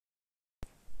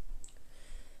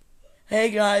Hey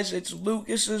guys, it's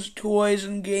Lucas's Toys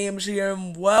and Games here,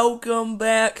 and welcome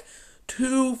back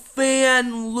to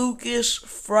Fan Lucas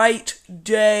Fright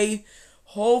Day.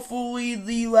 Hopefully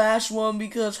the last one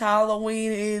because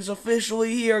Halloween is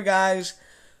officially here, guys.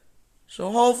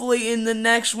 So hopefully in the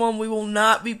next one we will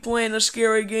not be playing a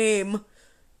scary game.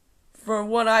 From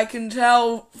what I can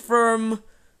tell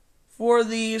for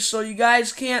these, so you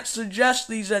guys can't suggest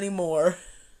these anymore.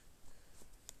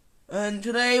 And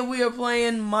today we are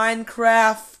playing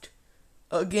Minecraft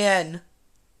again.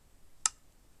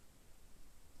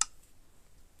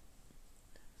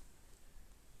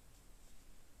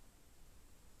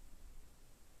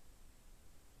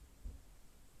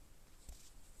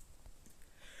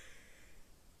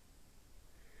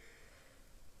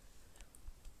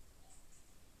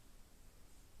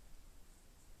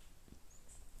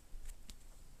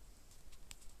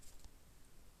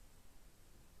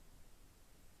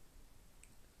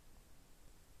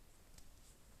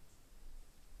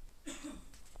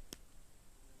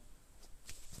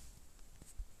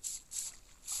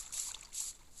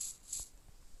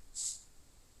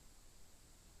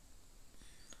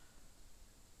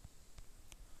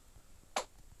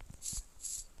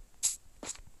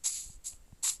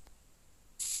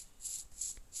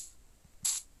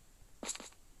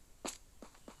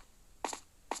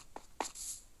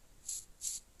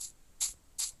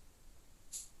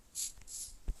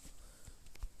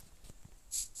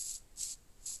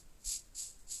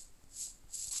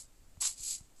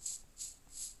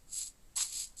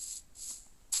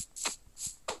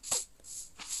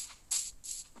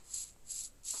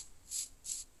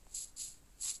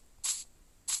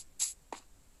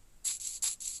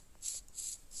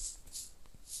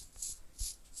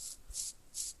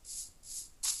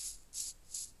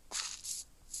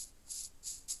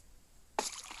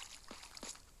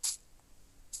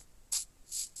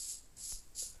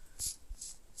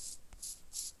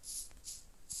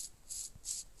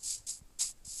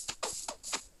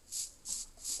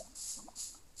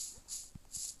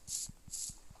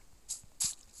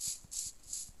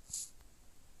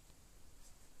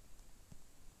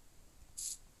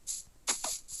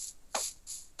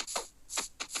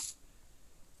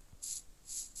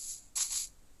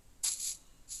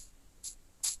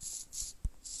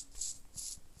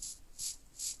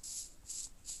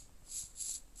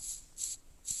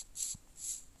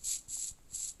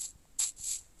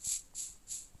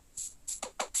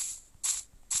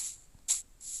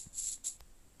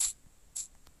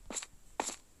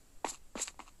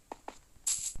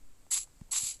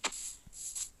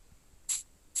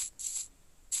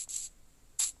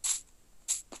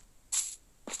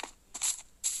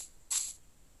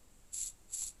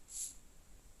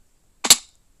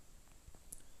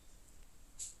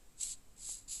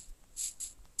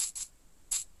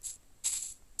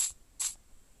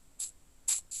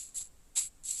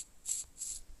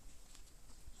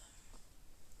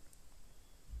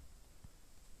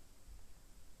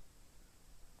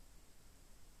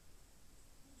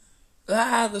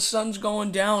 The sun's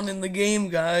going down in the game,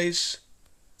 guys.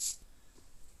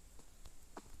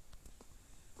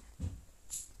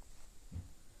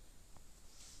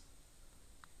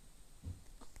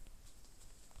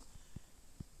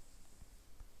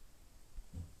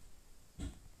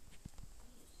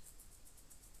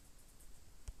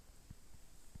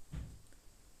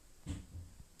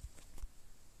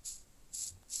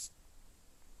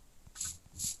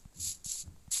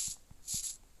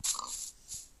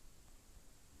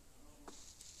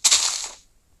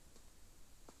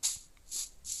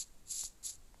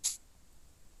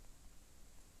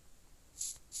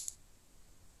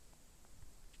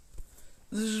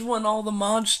 This is when all the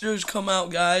monsters come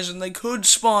out, guys, and they could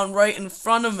spawn right in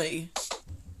front of me.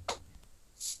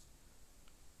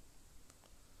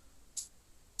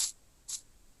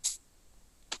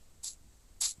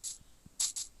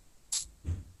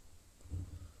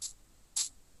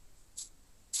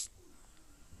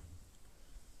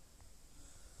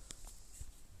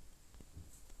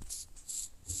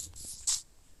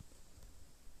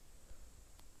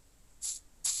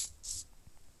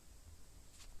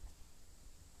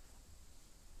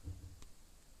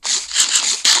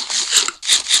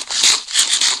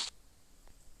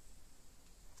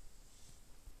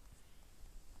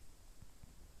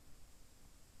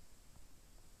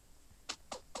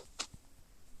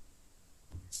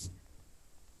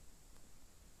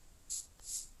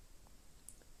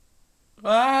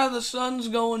 The sun's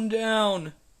going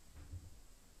down.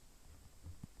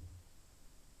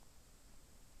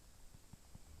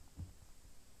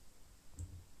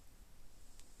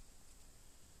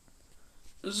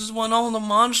 This is when all the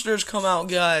monsters come out,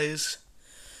 guys.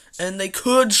 And they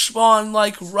could spawn,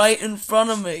 like, right in front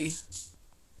of me.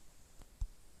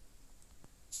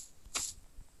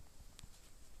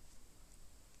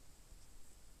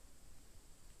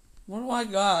 What do I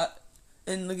got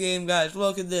in the game, guys?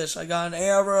 Look at this. I got an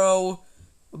arrow,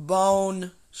 a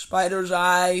bone, spider's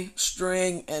eye,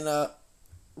 string, and a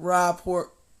raw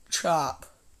pork chop.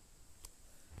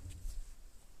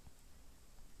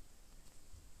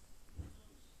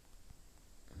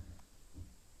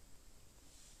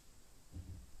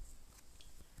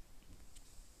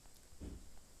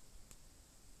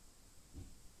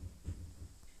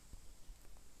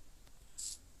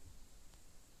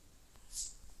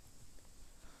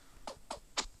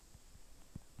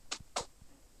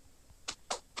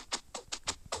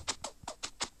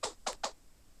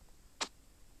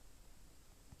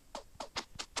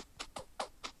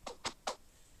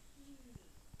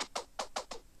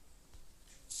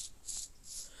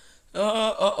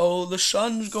 Uh-oh, the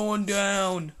sun's going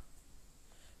down.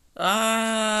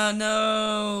 Ah,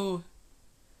 no.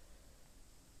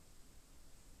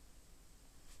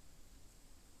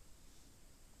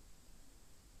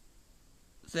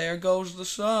 There goes the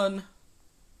sun.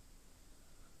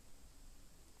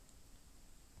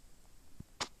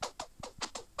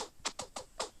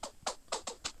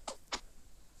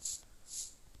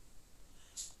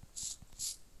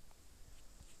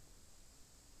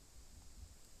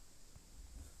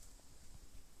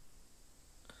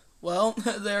 Well,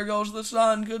 there goes the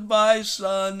sun. Goodbye,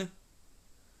 sun.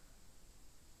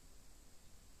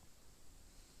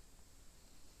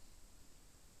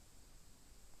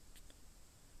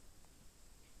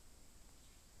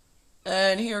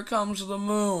 And here comes the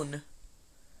moon.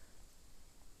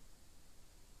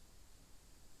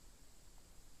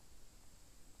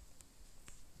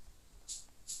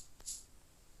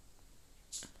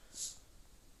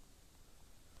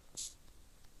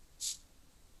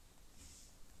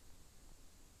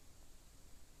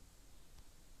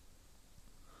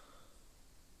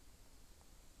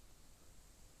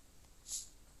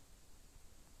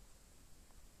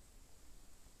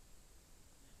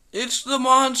 It's the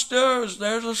monsters.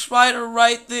 There's a spider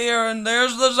right there, and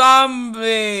there's the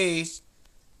zombie.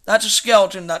 That's a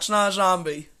skeleton. That's not a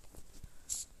zombie.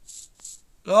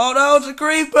 Oh no, it's a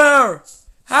creeper.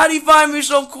 How do you find me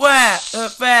so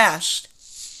fast?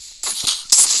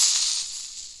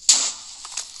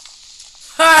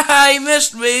 Ha ha, he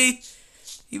missed me.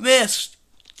 He missed.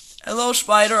 Hello,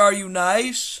 spider, are you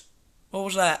nice? What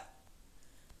was that?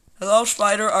 Hello,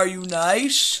 spider, are you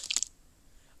nice?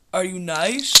 Are you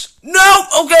nice? No!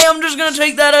 Okay, I'm just gonna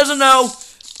take that as a no.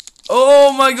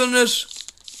 Oh my goodness.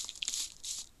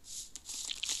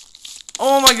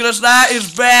 Oh my goodness, that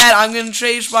is bad. I'm getting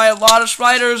chased by a lot of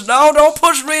spiders. No, don't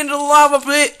push me into the lava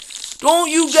pit. Don't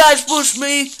you guys push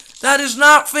me. That is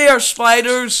not fair,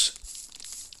 spiders.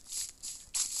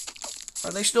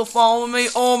 Are they still following me?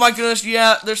 Oh my goodness,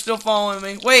 yeah, they're still following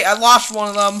me. Wait, I lost one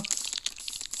of them.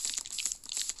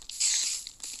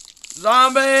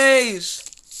 Zombies!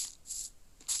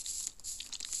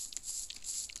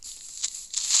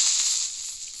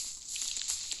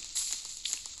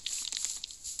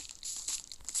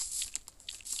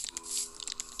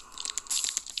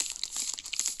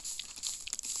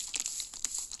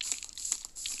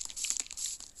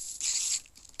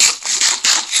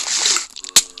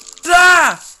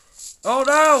 Ah! Oh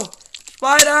no!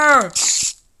 Spider!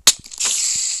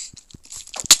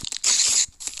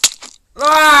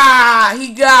 Ah! He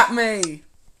got me!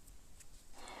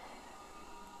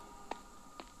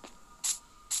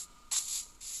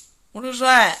 What is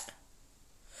that?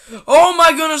 Oh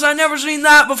my goodness, I've never seen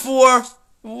that before!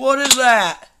 What is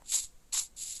that?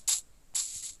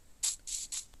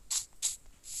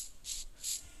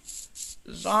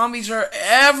 Zombies are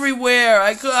everywhere.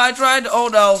 I tried to, oh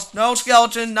no. No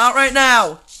skeleton, not right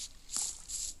now.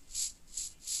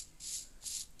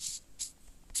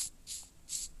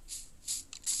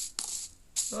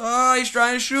 Oh, he's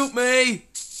trying to shoot me.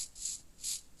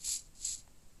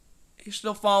 He's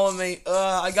still following me.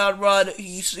 I gotta run.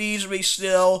 He sees me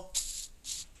still.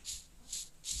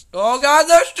 Oh god,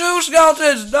 there's two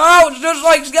skeletons. No, it's just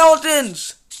like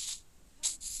skeletons.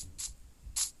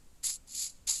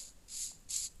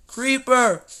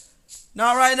 Creeper.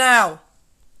 Not right now.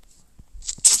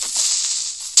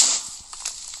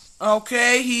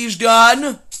 Okay, he's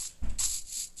done.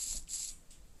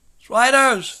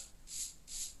 Spiders.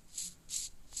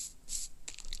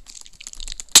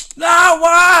 No,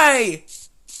 why?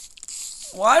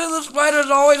 Why do the spiders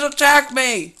always attack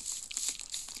me?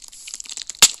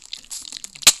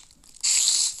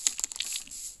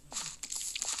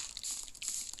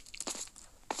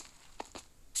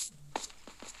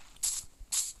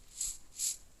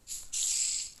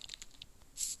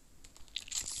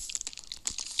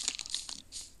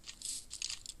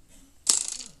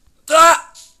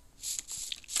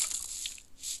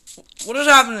 What is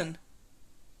happening?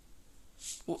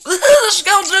 The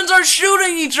skeletons are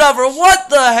shooting each other. What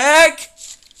the heck?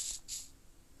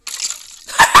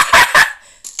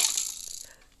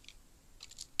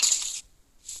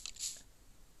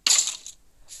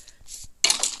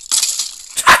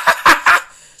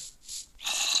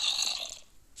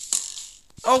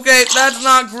 Okay, that's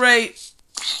not great.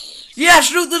 Yeah,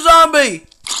 shoot the zombie.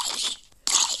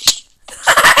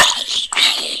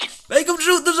 Make him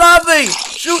shoot the zombie.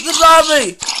 Shoot the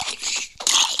zombie.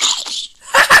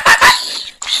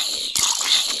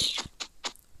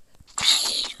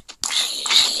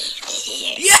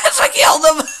 Yes, I killed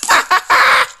him!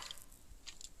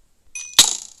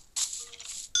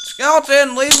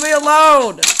 Skeleton, leave me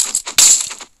alone!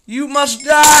 You must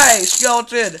die,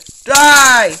 skeleton!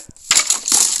 Die!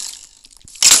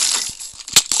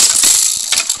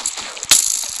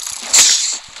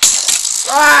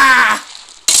 Ah!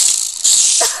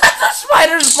 The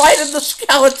spider's biting the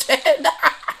skeleton!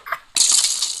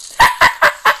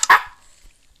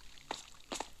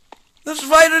 The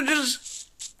spider just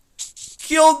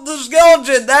killed the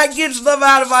skeleton. That gets them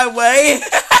out of my way.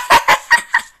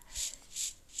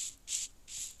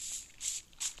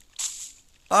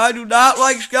 I do not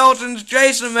like skeletons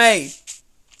chasing me.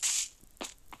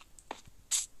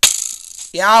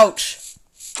 Ouch.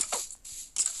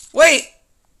 Wait.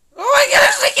 Oh my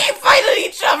goodness, they keep fighting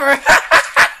each other.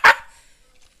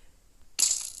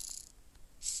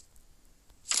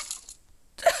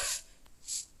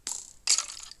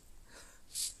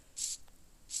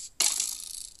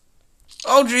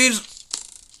 Oh, jeez.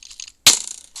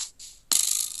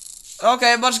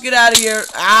 Okay, let's get out of here.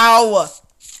 Ow.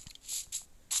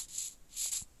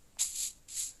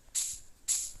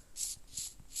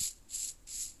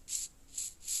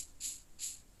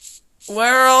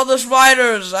 Where are all the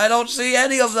spiders? I don't see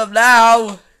any of them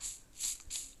now.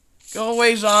 Go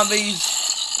away, zombies.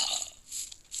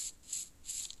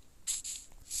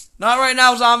 Not right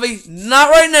now, zombie. Not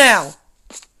right now.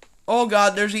 Oh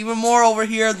god, there's even more over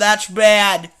here. That's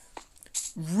bad.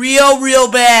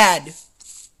 Real bad.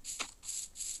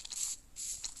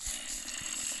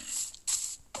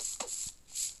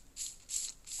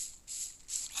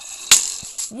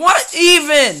 What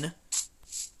even?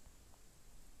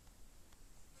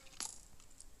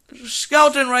 There's a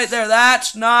skeleton right there.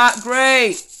 That's not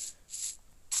great.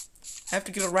 I have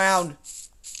to get around.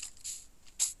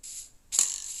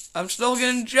 I'm still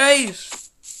getting chased.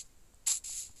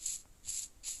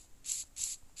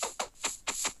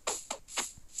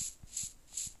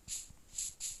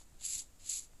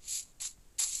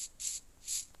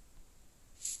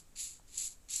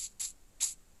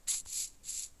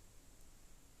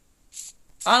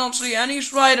 I don't see any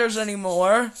spiders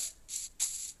anymore.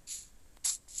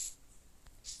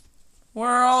 Where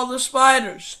are all the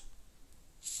spiders?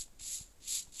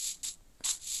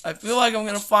 I feel like I'm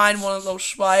gonna find one of those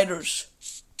spiders.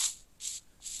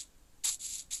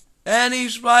 Any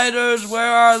spiders?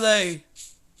 Where are they?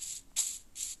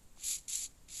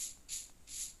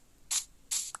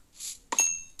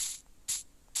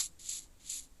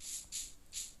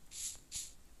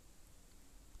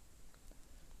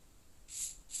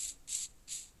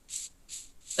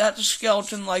 That's a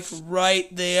skeleton, like, right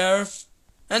there.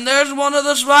 And there's one of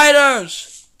the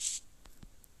spiders!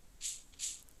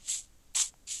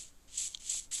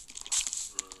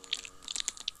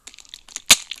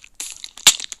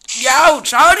 Ouch!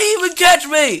 How did he even catch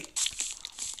me?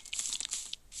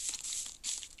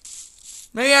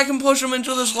 Maybe I can push him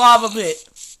into this lava pit.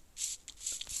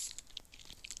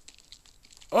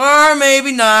 Or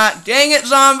maybe not. Dang it,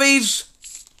 zombies!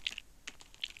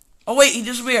 Oh wait, he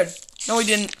disappeared. No, he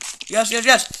didn't. Yes.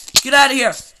 Get out of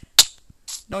here.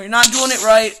 No, you're not doing it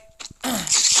right.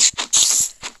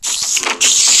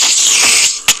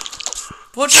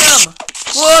 Push him!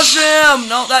 Push him!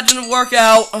 No, that didn't work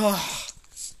out. Ugh.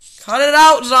 Cut it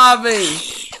out, zombie.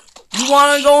 You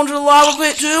want to go into the lava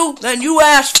pit too? Then you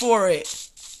asked for it.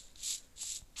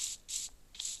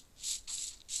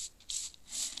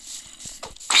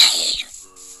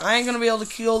 I ain't gonna be able to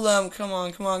kill them. Come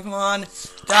on.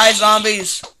 Die,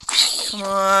 zombies. Come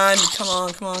on.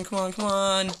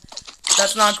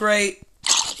 That's not great.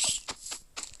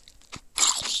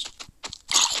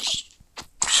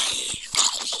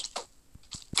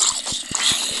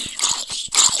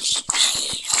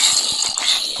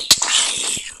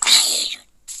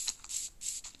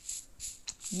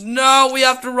 No, we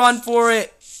have to run for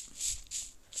it.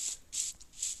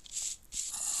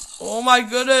 Oh my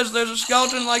goodness, there's a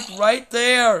skeleton like right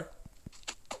there.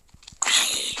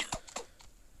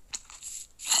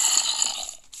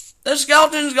 The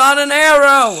skeleton's got an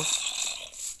arrow.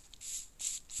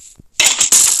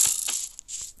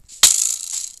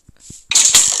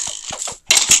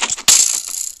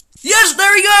 Yes,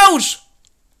 there he goes!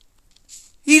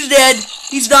 He's dead.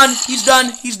 He's done. He's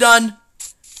done. He's done.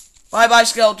 Bye-bye,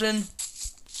 skeleton.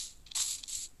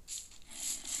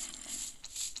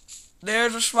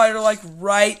 There's a spider, like,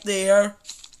 right there.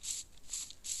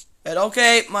 And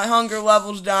okay, my hunger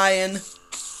level's dying.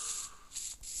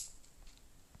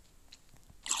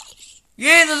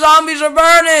 Yeah, the zombies are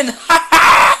burning! Ha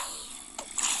ha!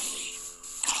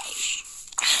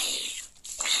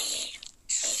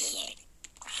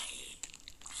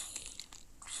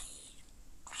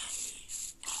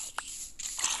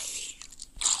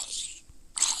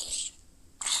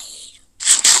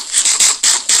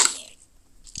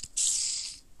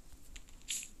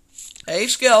 Hey,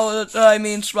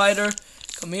 spider.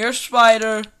 Come here,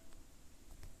 spider.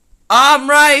 I'm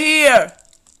right here!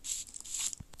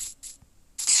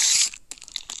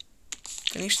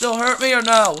 Can he still hurt me or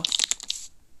no?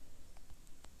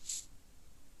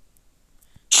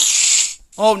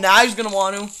 Oh, now he's gonna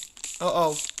want to.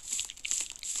 Uh-oh.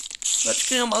 Let's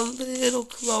get him a little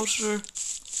closer.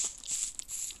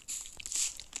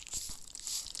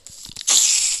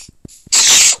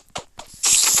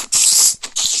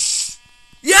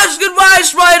 Yes, goodbye,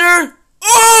 spider!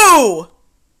 Ooh!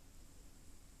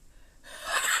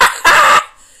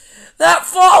 That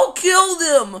fall killed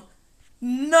him!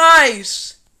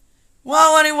 Nice!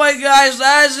 Well, anyway, guys,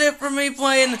 that is it for me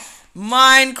playing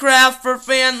Minecraft for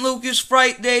Fan Lucas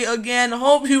Fright Day again.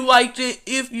 Hope you liked it.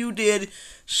 If you did,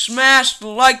 smash the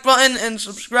like button and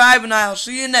subscribe, and I'll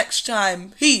see you next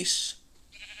time. Peace!